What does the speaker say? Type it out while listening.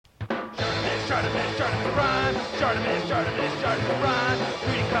ShartimusPrime.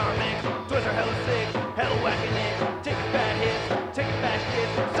 Reading comics, toys are hella sick, hella whacking it, taking bad hits, taking back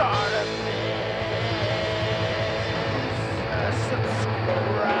hits.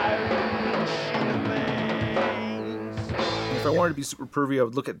 Subscribe. If I wanted to be super pervy, I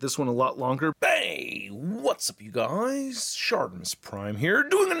would look at this one a lot longer. Hey, what's up, you guys? ShartimusPrime here,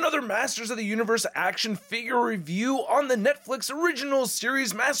 doing another Masters of the Universe action figure review on the Netflix original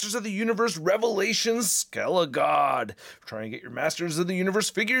series Masters of the Universe Revelations Skelegod. Trying to get your Masters of the Universe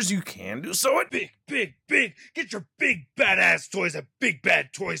figures, you can do so at Big. Get your big badass toys at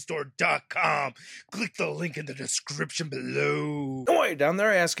BigBadToyStore.com. Click the link in the description below. And while you're down there,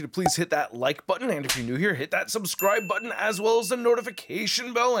 I ask you to please hit that like button, and if you're new here, hit that subscribe button as well as the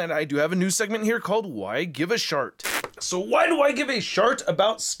notification bell. And I do have a new segment here called Why Give a Shart. So why do I give a shart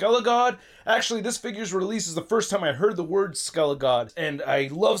about Skelegod? Actually, this figure's release is the first time I heard the word Skelegod, and I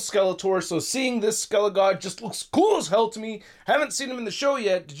love Skeletor, so seeing this Skelegod just looks cool as hell to me. Haven't seen him in the show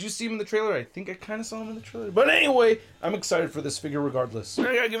yet. Did you see him in the trailer? I think I kind of saw him in the trailer. But anyway, I'm excited for this figure regardless.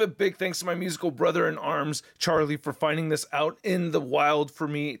 I gotta give a big thanks to my musical brother in arms, Charlie, for finding this out in the wild for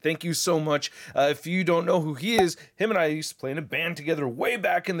me. Thank you so much. If you don't know who he is, him and I used to play in a band together way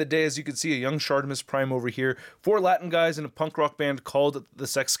back in the day. As you can see, a young ShartimusPrime over here. 4 Latin guys in a punk rock band called the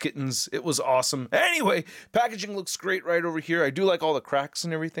Sex Kittens. It was awesome. Anyway, packaging looks great right over here. I do like all the cracks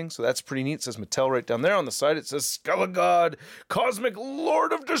and everything, so that's pretty neat. It says Mattel right down there. On the side, it says Skelegod, Cosmic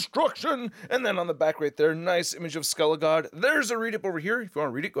Lord of Destruction. And then on the back right there, nice image of Skelegod. There's a read-up over here. If you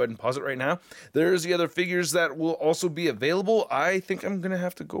want to read it, go ahead and pause it right now. There's the other figures that will also be available. I think I'm going to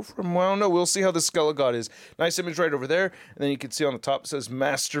have to go for them. I don't know. We'll see how the Skelegod is. Nice image right over there. And then you can see on the top, it says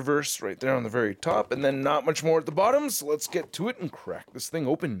Masterverse right there on the very top. And then not much more at the bottom. So let's get to it and crack this thing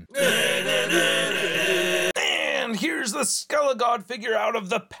open. And here's the Skelegod figure out of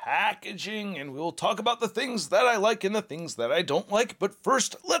the packaging, and we'll talk about the things that I like and the things that I don't like, but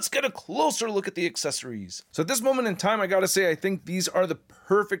first, let's get a closer look at the accessories. So at this moment in time, I gotta say, I think these are the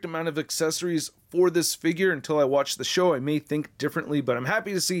perfect amount of accessories for this figure. Until I watch the show, I may think differently, but I'm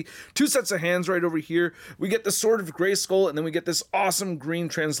happy to see 2 sets of hands right over here. We get the Sword of Grayskull, and then we get this awesome green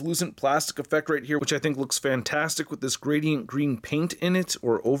translucent plastic effect right here, which I think looks fantastic with this gradient green paint in it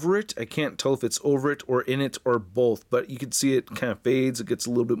or over it. I can't tell if it's over it or in it or both, but you can see it kind of fades. It gets a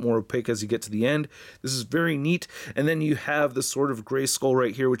little bit more opaque as you get to the end. This is very neat. And then you have the Sword of Grayskull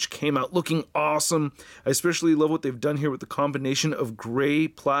right here, which came out looking awesome. I especially love what they've done here with the combination of gray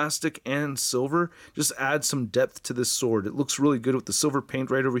plastic and silver. Just add some depth to this sword. It looks really good with the silver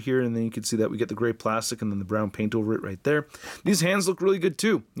paint right over here, and then you can see that we get the gray plastic and then the brown paint over it right there. These hands look really good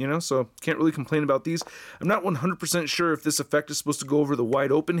too, you know, so can't really complain about these. I'm not 100% sure if this effect is supposed to go over the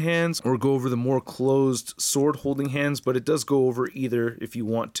wide open hands or go over the more closed sword holding hands, but it does go over either if you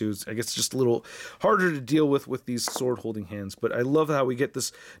want to. I guess it's just a little harder to deal with these sword holding hands, but I love how we get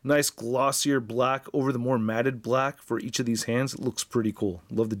this nice glossier black over the more matted black for each of these hands. It looks pretty cool.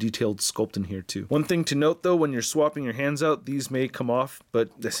 Love the detailed sculpt in here too. One thing to note though, when you're swapping your hands out, these may come off, but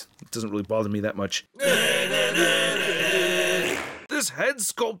this doesn't really bother me that much. This head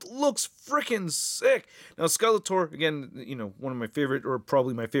sculpt looks freaking sick. Now Skeletor, again, you know, one of my favorite, or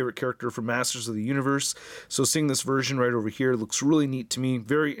probably my favorite character from Masters of the Universe. So seeing this version right over here looks really neat to me.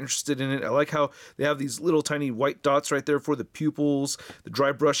 Very interested in it. I like how they have these little tiny white dots right there for the pupils, the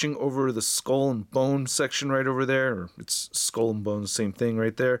dry brushing over the skull and bone section right over there, or it's skull and bone, same thing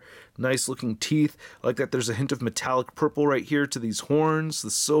right there. Nice looking teeth. I like that there's a hint of metallic purple right here to these horns.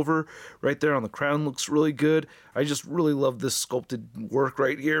 The silver right there on the crown looks really good. I just really love this sculpted work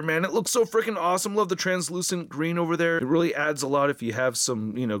right here, man. It looks so freaking awesome. Love the translucent green over there. It really adds a lot if you have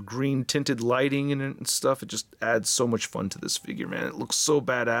some, you know, green tinted lighting in it and stuff. It just adds so much fun to this figure, man. It looks so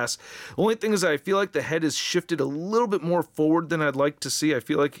badass. The only thing is that I feel like the head is shifted a little bit more forward than I'd like to see. I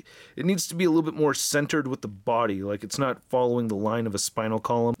feel like it needs to be a little bit more centered with the body, like it's not following the line of a spinal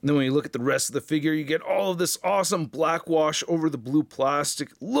column. And then when you look at the rest of the figure, you get all of this awesome black wash over the blue plastic.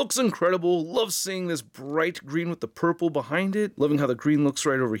 Looks incredible. Love seeing this bright green with the purple behind it. Loving how the green looks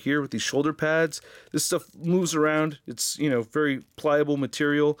right over here with these shoulder pads. This stuff moves around. It's, you know, very pliable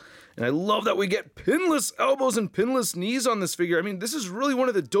material. And I love that we get pinless elbows and pinless knees on this figure. I mean, this is really one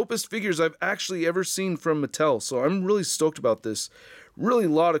of the dopest figures I've actually ever seen from Mattel. So I'm really stoked about this. Really a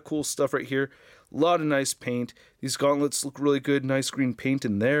lot of cool stuff right here. A lot of nice paint. These gauntlets look really good. Nice green paint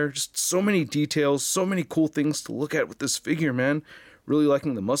in there. Just so many details. So many cool things to look at with this figure, man. Really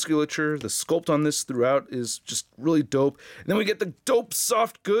liking the musculature. The sculpt on this throughout is just really dope. And then we get the dope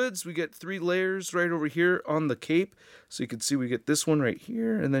soft goods. We get 3 layers right over here on the cape. So you can see we get this one right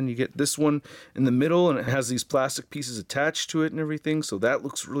here, and then you get this one in the middle, and it has these plastic pieces attached to it and everything. So that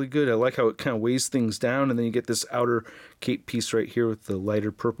looks really good. I like how it kind of weighs things down, and then you get this outer cape piece right here with the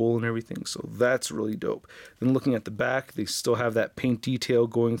lighter purple and everything. So that's really dope. Then looking at the back, they still have that paint detail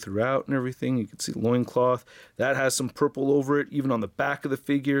going throughout and everything. You can see loincloth. That has some purple over it, even on the back of the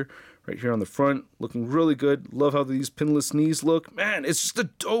figure. Right here on the front, looking really good. Love how these pinless knees look. Man, it's just a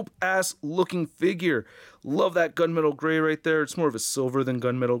dope-ass looking figure. Love that gunmetal gray right there. It's more of a silver than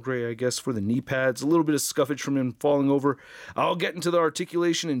gunmetal gray, I guess, for the knee pads. A little bit of scuffage from him falling over. I'll get into the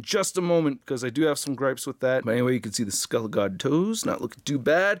articulation in just a moment because I do have some gripes with that. But anyway, you can see the Skelegod toes, not looking too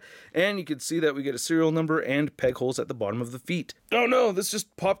bad. And you can see that we get a serial number and peg holes at the bottom of the feet. Oh no, this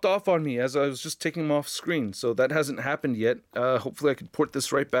just popped off on me as I was just taking them off screen. So that hasn't happened yet. Hopefully I can port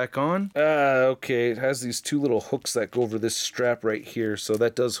this right back on. Okay, it has these 2 little hooks that go over this strap right here. So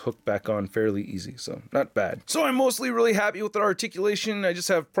that does hook back on fairly easy. So not bad. So I'm mostly really happy with the articulation. I just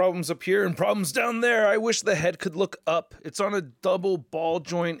have problems up here and problems down there. I wish the head could look up. It's on a double ball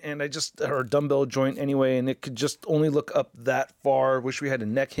joint and or dumbbell joint anyway, and it could just only look up that far. Wish we had a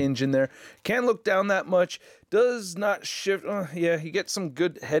neck hinge in there. Can't look down that much. Does not shift. Yeah, you get some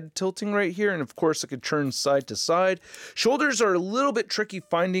good head tilting right here, and of course it could turn side to side. Shoulders are a little bit tricky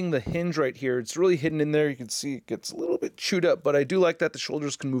finding the hinge right here. It's really hidden in there. You can see it gets a little bit chewed up, but I do like that the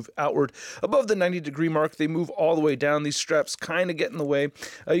shoulders can move outward above the 90-degree mark. They move all the way down. These straps kind of get in the way.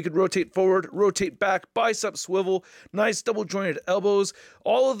 You could rotate forward, rotate back, bicep swivel, nice double jointed elbows.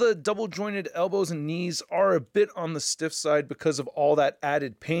 All of the double jointed elbows and knees are a bit on the stiff side because of all that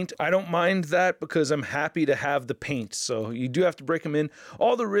added paint. I don't mind that because I'm happy to have the paint, so you do have to break them in.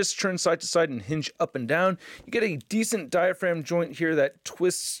 All the wrists turn side to side and hinge up and down. You get a decent diaphragm joint here that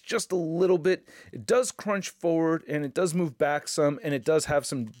twists just a little bit. It does crunch forward and it does move back some, and it does have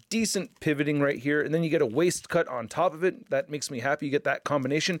some decent pivoting right here. And then you get a waist cut on top of it. That makes me happy. You get that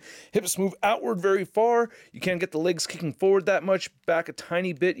combination. Hips move outward very far. You can't get the legs kicking forward that much. Back a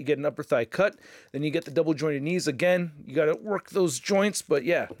tiny bit. You get an upper thigh cut. Then you get the double jointed knees again. You got to work those joints, but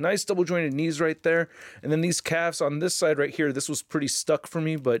yeah, nice double jointed knees right there. And then these calves on this side right here, this was pretty stuck for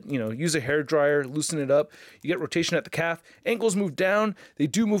me, but you know, use a hair dryer, loosen it up. You get rotation at the calf. Ankles move down. They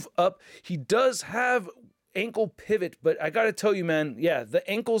do move up. He does have ankle pivot, but I gotta tell you, man, yeah, the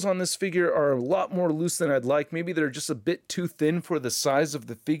ankles on this figure are a lot more loose than I'd like. Maybe they're just a bit too thin for the size of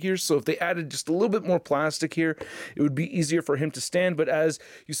the figure, so if they added just a little bit more plastic here, it would be easier for him to stand. But as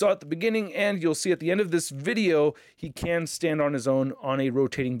you saw at the beginning and you'll see at the end of this video, he can stand on his own on a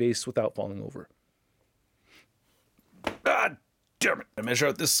rotating base without falling over. God damn it. I measure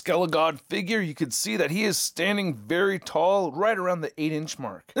out this Skelegod figure. You can see that he is standing very tall, right around the 8-inch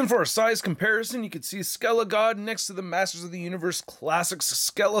mark. Then for a size comparison, you can see Skelegod next to the Masters of the Universe Classics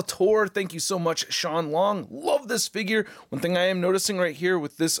Skeletor. Thank you so much, Sean Long. Love this figure. One thing I am noticing right here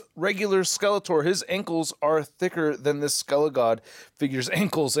with this regular Skeletor, his ankles are thicker than this Skelegod figure's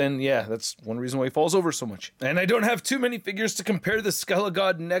ankles, and yeah, that's one reason why he falls over so much. And I don't have too many figures to compare the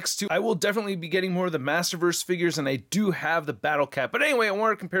Skelegod next to. I will definitely be getting more of the Masterverse figures, and I do have the Battle Cat. But anyway, I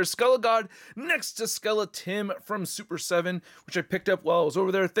want to compare Skelegod next to Skeletim from Super 7, which I picked up while I was over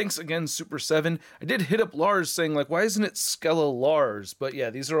there. Thanks again, Super 7. I did hit up Lars saying, like, why isn't it Skelalars? But yeah,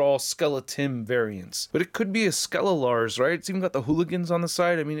 these are all Skeletim variants. But it could be a Skelalars, right? It's even got the hooligans on the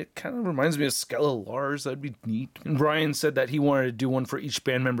side. I mean, it kind of reminds me of Skelalars. That'd be neat. And Brian said that he wanted to do one for each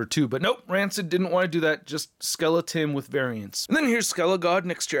band member too. But nope, Rancid didn't want to do that. Just Skeletim with variants. And then here's Skelegod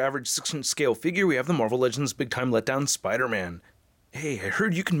next to your average 6-inch scale figure. We have the Marvel Legends Big Time Letdown Spider-Man. Hey, I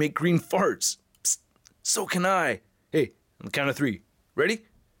heard you can make green farts. Psst, so can I. Hey, on the count of 3. Ready?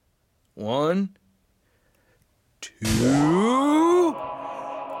 1, 2...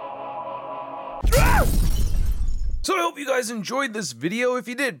 Ah! So I hope you guys enjoyed this video. If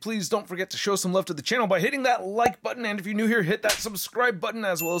you did, please don't forget to show some love to the channel by hitting that like button. And if you're new here, hit that subscribe button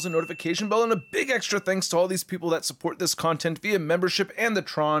as well as a notification bell. And a big extra thanks to all these people that support this content via membership and the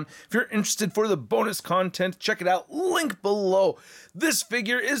Tron. If you're interested for the bonus content, check it out. Link below. This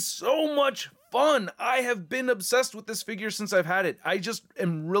figure is so much fun. I have been obsessed with this figure since I've had it. I just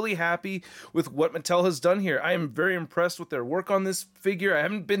am really happy with what Mattel has done here. I am very impressed with their work on this figure. I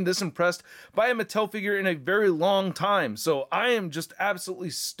haven't been this impressed by a Mattel figure in a very long time. So I am just absolutely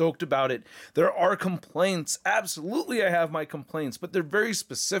stoked about it. There are complaints. Absolutely I have my complaints, but they're very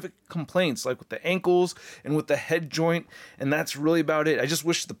specific complaints, like with the ankles and with the head joint, and that's really about it. I just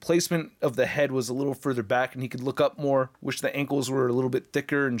wish the placement of the head was a little further back and he could look up more. Wish the ankles were a little bit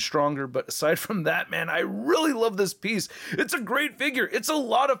thicker and stronger, but aside from that, man, I really love this piece. It's a great figure. It's a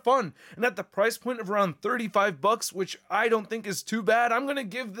lot of fun. And at the price point of around $35, which I don't think is too bad, I'm going to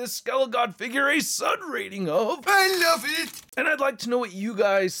give this Skelegod figure a Sud rating of... I love it! And I'd like to know what you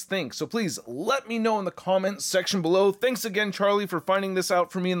guys think, so please let me know in the comments section below. Thanks again, Charlie, for finding this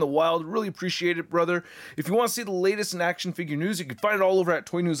out for me in the wild. Really appreciate it, brother. If you want to see the latest in action figure news, you can find it all over at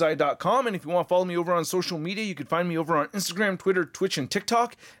toynewseye.com. And if you want to follow me over on social media, you can find me over on Instagram, Twitter, Twitch, and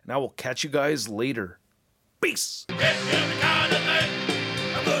TikTok. And I will catch you guys later. Peace!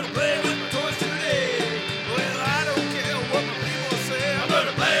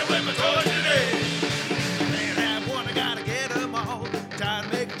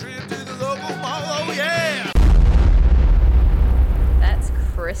 That's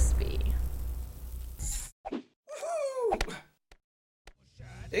crispy.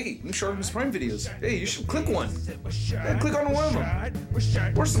 Hey, new ShartimusPrime videos. Hey, you should click one. Yeah, click on one of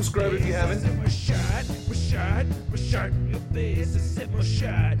them. Or subscribe if you haven't. Your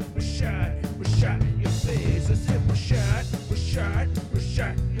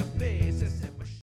face,